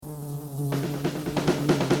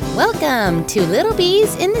Welcome to Little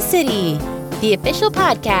Bees in the City, the official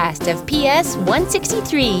podcast of PS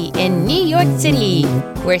 163 in New York City,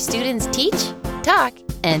 where students teach, talk,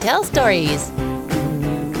 and tell stories.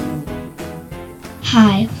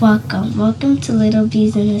 Hi, welcome to Little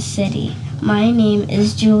Bees in the City. My name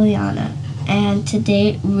is Juliana, and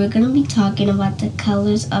today we're going to be talking about the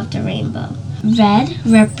colors of the rainbow. Red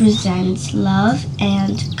represents love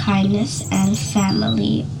and kindness and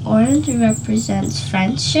family. Orange represents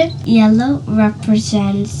friendship. Yellow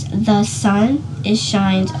represents the sun. It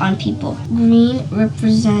shines on people. Green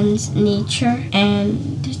represents nature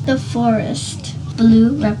and the forest.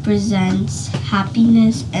 Blue represents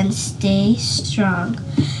happiness and stay strong.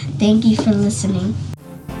 Thank you for listening.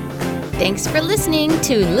 Thanks for listening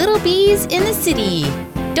to Little Bees in the City.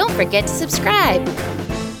 Don't forget to subscribe.